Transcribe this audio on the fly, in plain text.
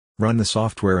Run the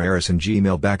software Arison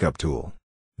Gmail backup tool.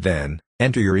 Then,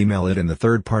 enter your email ID and the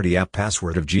third-party app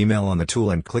password of Gmail on the tool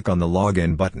and click on the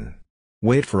Login button.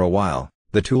 Wait for a while,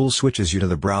 the tool switches you to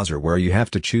the browser where you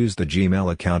have to choose the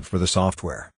Gmail account for the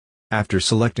software. After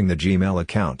selecting the Gmail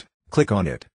account, click on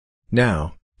it.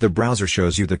 Now, the browser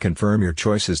shows you the Confirm Your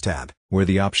Choices tab, where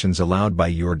the options allowed by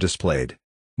you are displayed.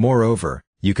 Moreover,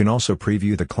 you can also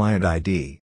preview the client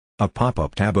ID. A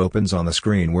pop-up tab opens on the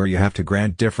screen where you have to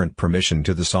grant different permission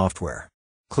to the software.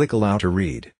 Click Allow to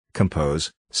read,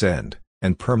 compose, send,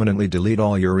 and permanently delete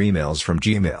all your emails from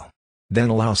Gmail. Then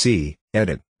allow see,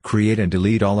 edit, create and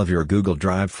delete all of your Google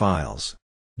Drive files.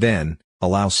 Then,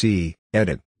 allow see,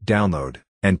 edit, download,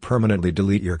 and permanently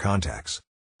delete your contacts.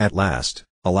 At last,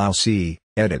 allow see,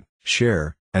 edit,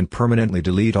 share, and permanently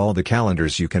delete all the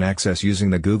calendars you can access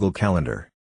using the Google Calendar.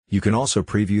 You can also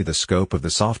preview the scope of the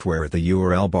software at the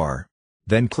URL bar.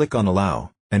 Then click on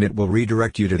Allow, and it will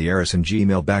redirect you to the Arison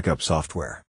Gmail backup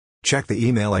software. Check the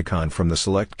email icon from the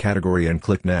select category and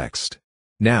click Next.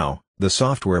 Now, the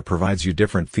software provides you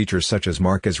different features such as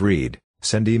mark as read,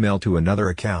 send email to another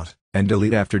account, and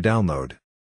delete after download.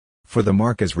 For the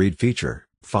mark as read feature,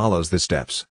 follows the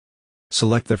steps.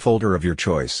 Select the folder of your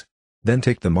choice. Then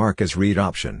take the mark as read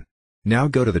option. Now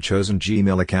go to the chosen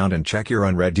Gmail account and check your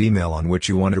unread email on which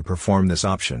you want to perform this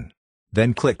option.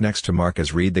 Then click Next to mark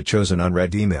as read the chosen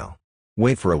unread email.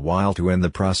 Wait for a while to end the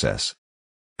process.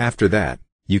 After that,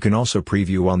 you can also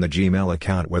preview on the Gmail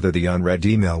account whether the unread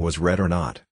email was read or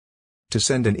not. To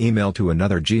send an email to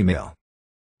another Gmail,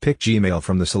 pick Gmail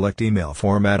from the Select Email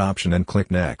Format option and click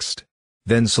Next.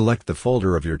 Then select the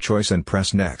folder of your choice and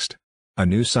press Next. A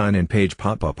new sign-in page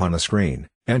pop up on the screen.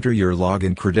 Enter your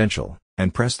login credential,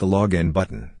 and press the Login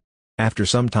button. After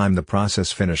some time the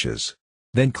process finishes.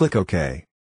 Then click OK.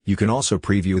 You can also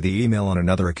preview the email on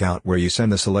another account where you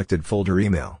send the selected folder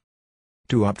email.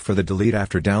 To opt for the Delete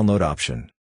After Download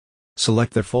option,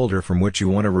 select the folder from which you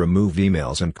want to remove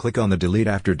emails and click on the Delete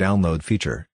After Download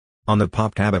feature. On the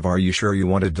pop tab of Are you sure you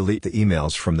want to delete the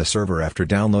emails from the server after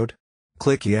download?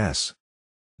 Click Yes.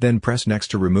 Then press Next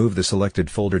to remove the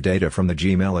selected folder data from the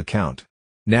Gmail account.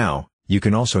 Now, you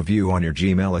can also view on your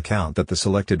Gmail account that the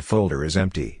selected folder is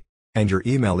empty, and your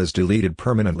email is deleted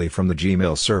permanently from the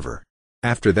Gmail server.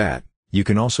 After that, you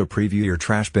can also preview your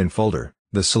trash bin folder,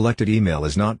 the selected email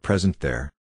is not present there.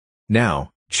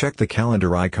 Now, check the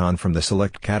calendar icon from the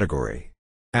select category.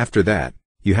 After that,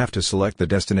 you have to select the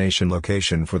destination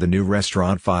location for the new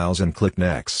restaurant files and click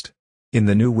Next. In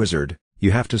the new wizard,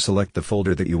 you have to select the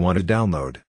folder that you want to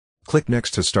download. Click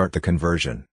Next to start the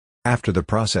conversion. After the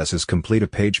process is complete, a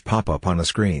page pop up on the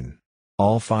screen.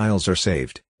 All files are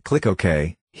saved. Click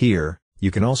OK. Here, you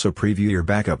can also preview your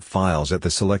backup files at the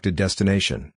selected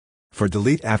destination. For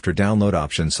Delete After Download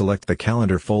option, select the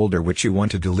calendar folder which you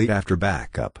want to delete after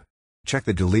backup. Check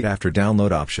the Delete After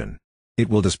Download option. It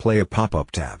will display a pop-up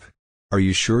tab. Are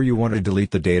you sure you want to delete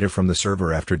the data from the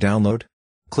server after download?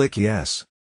 Click Yes.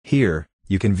 Here,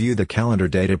 you can view the calendar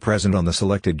data present on the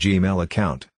selected Gmail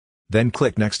account. Then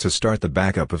click Next to start the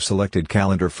backup of selected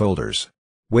calendar folders.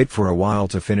 Wait for a while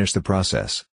to finish the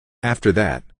process. After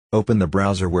that, open the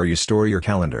browser where you store your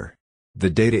calendar. The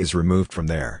data is removed from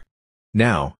there.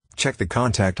 Now, check the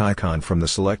contact icon from the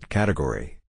select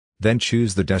category. Then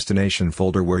choose the destination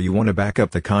folder where you want to back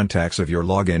up the contacts of your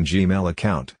login Gmail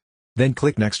account. Then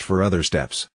click Next for other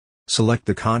steps. Select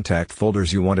the contact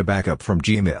folders you want to back up from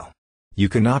Gmail. You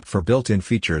can opt for built-in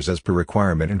features as per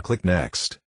requirement and click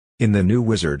Next. In the new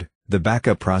wizard, the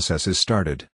backup process is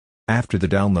started. After the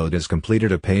download is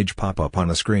completed, a page pop up on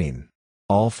the screen.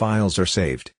 All files are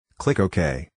saved. Click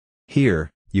OK.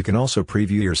 Here, you can also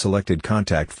preview your selected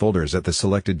contact folders at the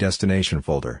selected destination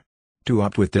folder. To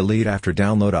opt with Delete After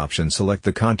Download option, select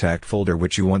the contact folder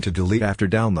which you want to delete after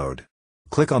download.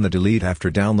 Click on the Delete After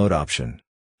Download option.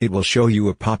 It will show you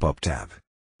a pop-up tab.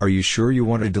 Are you sure you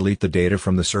want to delete the data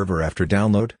from the server after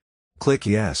download? Click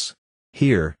Yes.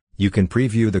 Here, you can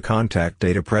preview the contact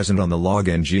data present on the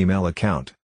login Gmail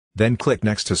account. Then click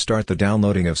Next to start the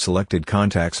downloading of selected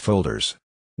contacts folders.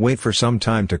 Wait for some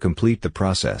time to complete the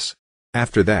process.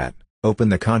 After that, open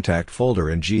the contact folder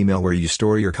in Gmail where you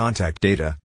store your contact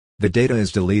data. The data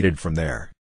is deleted from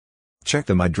there. Check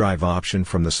the My Drive option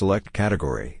from the select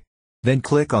category. Then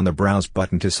click on the Browse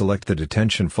button to select the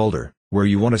detention folder, where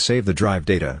you want to save the drive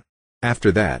data.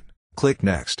 After that, click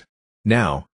Next.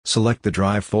 Now, select the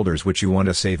drive folders which you want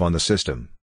to save on the system.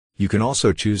 You can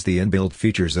also choose the inbuilt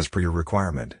features as per your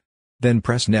requirement. Then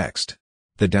press Next.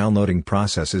 The downloading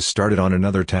process is started on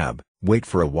another tab. Wait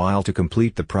for a while to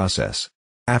complete the process.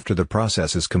 After the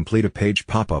process is complete, a page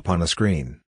pop up on the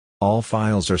screen. All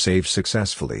files are saved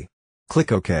successfully.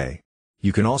 Click OK.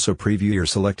 You can also preview your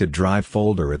selected drive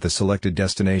folder at the selected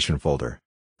destination folder.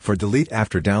 For Delete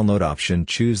After Download option,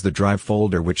 choose the drive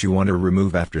folder which you want to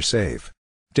remove after save.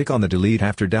 Tick on the Delete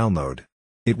After Download.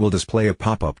 It will display a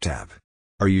pop-up tab.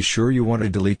 Are you sure you want to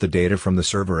delete the data from the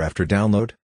server after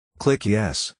download? Click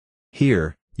Yes.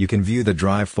 Here, you can view the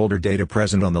drive folder data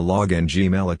present on the login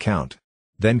Gmail account.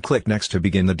 Then click Next to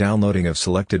begin the downloading of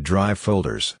selected drive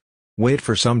folders. Wait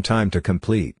for some time to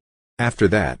complete. After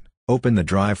that, open the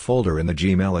drive folder in the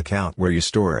Gmail account where you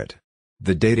store it.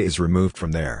 The data is removed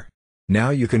from there. Now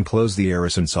you can close the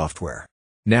Arison software.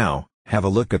 Now, have a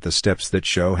look at the steps that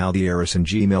show how the Arison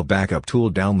Gmail backup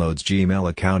tool downloads Gmail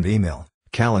account email,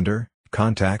 calendar,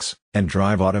 contacts, and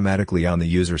drive automatically on the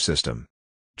user system.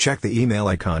 Check the email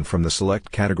icon from the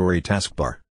Select Category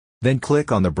taskbar. Then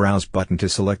click on the Browse button to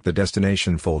select the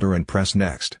destination folder and press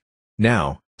Next.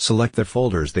 Now, select the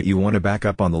folders that you want to back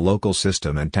up on the local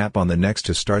system and tap on the Next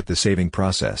to start the saving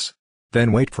process.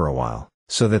 Then wait for a while,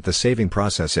 so that the saving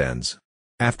process ends.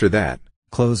 After that,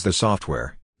 close the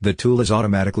software. The tool is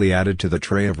automatically added to the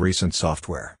tray of recent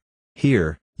software.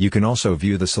 Here, you can also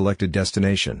view the selected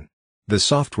destination. The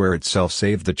software itself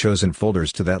saved the chosen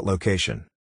folders to that location.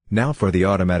 Now for the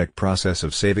automatic process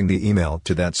of saving the email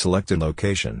to that selected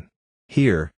location.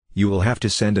 Here, you will have to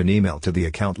send an email to the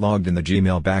account logged in the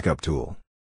Gmail backup tool.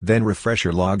 Then refresh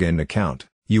your login account.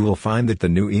 You will find that the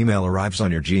new email arrives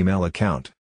on your Gmail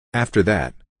account. After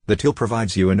that, the tool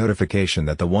provides you a notification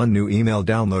that the one new email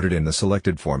downloaded in the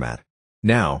selected format.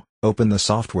 Now, open the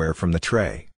software from the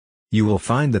tray. You will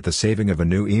find that the saving of a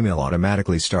new email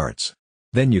automatically starts.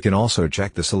 Then you can also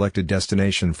check the selected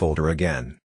destination folder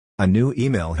again. A new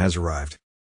email has arrived.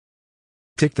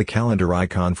 Tick the calendar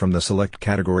icon from the Select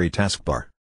Category taskbar.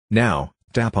 Now,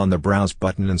 tap on the Browse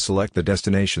button and select the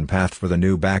destination path for the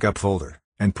new backup folder,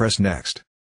 and press Next.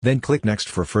 Then click Next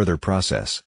for further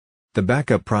process. The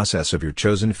backup process of your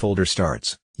chosen folder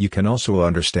starts. You can also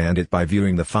understand it by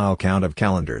viewing the file count of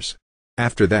calendars.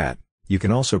 After that, you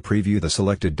can also preview the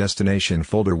selected destination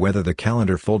folder whether the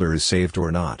calendar folder is saved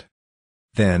or not.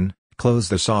 Then, close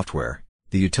the software.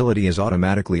 The utility is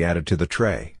automatically added to the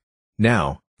tray.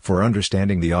 Now, for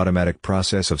understanding the automatic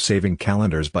process of saving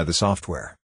calendars by the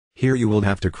software. Here you will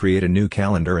have to create a new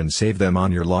calendar and save them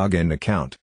on your login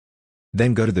account.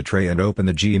 Then go to the tray and open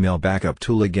the Gmail backup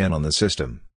tool again on the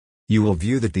system. You will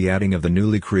view that the adding of the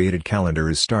newly created calendar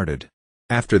is started.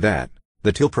 After that,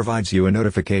 the tool provides you a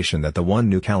notification that the one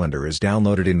new calendar is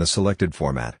downloaded in the selected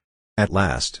format. At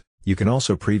last, you can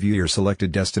also preview your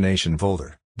selected destination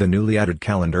folder. The newly added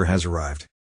calendar has arrived.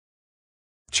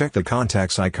 Check the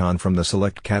Contacts icon from the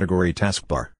Select Category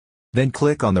taskbar. Then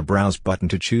click on the Browse button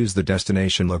to choose the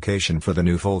destination location for the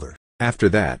new folder. After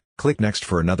that, click Next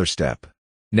for another step.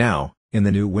 Now, in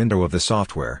the new window of the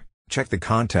software, check the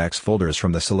Contacts folders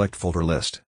from the Select Folder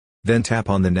list. Then tap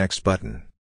on the Next button.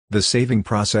 The saving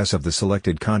process of the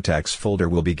selected Contacts folder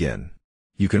will begin.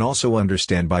 You can also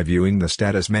understand by viewing the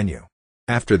Status menu.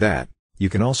 After that, you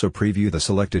can also preview the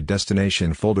selected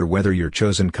destination folder whether your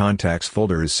chosen Contacts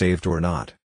folder is saved or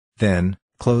not. Then,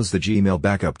 close the Gmail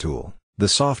backup tool. The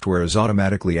software is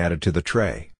automatically added to the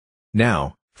tray.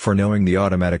 Now, for knowing the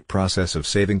automatic process of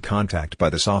saving contact by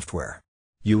the software,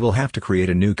 you will have to create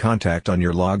a new contact on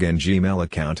your login Gmail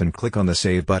account and click on the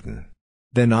Save button.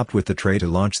 Then opt with the tray to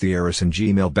launch the Arison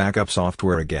Gmail backup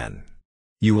software again.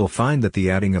 You will find that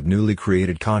the adding of newly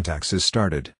created contacts is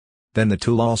started. Then the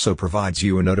tool also provides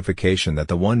you a notification that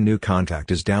the one new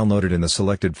contact is downloaded in the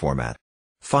selected format.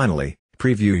 Finally,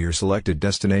 preview your selected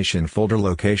destination folder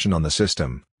location on the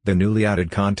system. The newly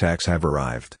added contacts have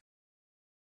arrived.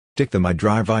 Tick the My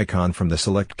Drive icon from the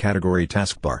Select Category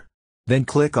taskbar. Then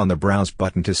click on the Browse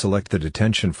button to select the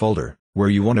detention folder, where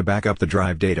you want to back up the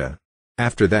drive data.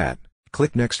 After that,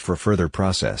 click Next for further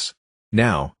process.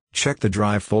 Now, check the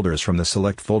drive folders from the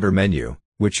Select Folder menu,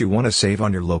 which you want to save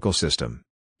on your local system.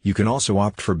 You can also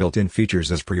opt for built-in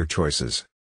features as per your choices.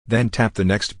 Then tap the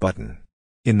Next button.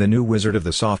 In the new wizard of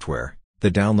the software,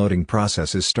 the downloading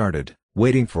process is started,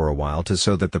 waiting for a while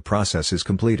so that the process is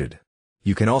completed.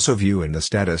 You can also view in the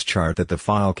status chart that the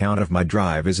file count of My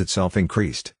Drive is itself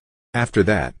increased. After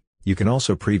that, you can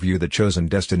also preview the chosen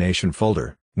destination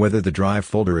folder, whether the drive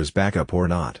folder is backup or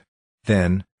not.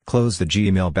 Then, close the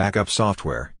Gmail backup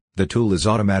software. The tool is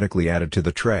automatically added to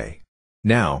the tray.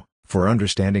 Now, for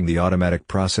understanding the automatic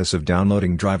process of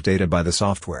downloading drive data by the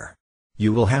software,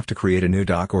 you will have to create a new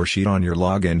doc or sheet on your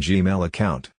login Gmail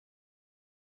account.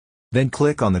 Then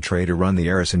click on the tray to run the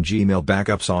Arison Gmail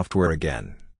backup software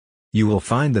again. You will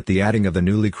find that the adding of the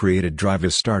newly created drive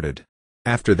is started.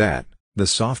 After that, the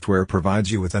software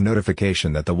provides you with a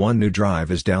notification that the one new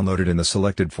drive is downloaded in the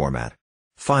selected format.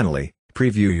 Finally,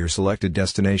 Preview your selected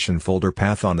destination folder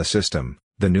path on the system.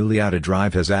 The newly added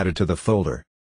drive has added to the folder.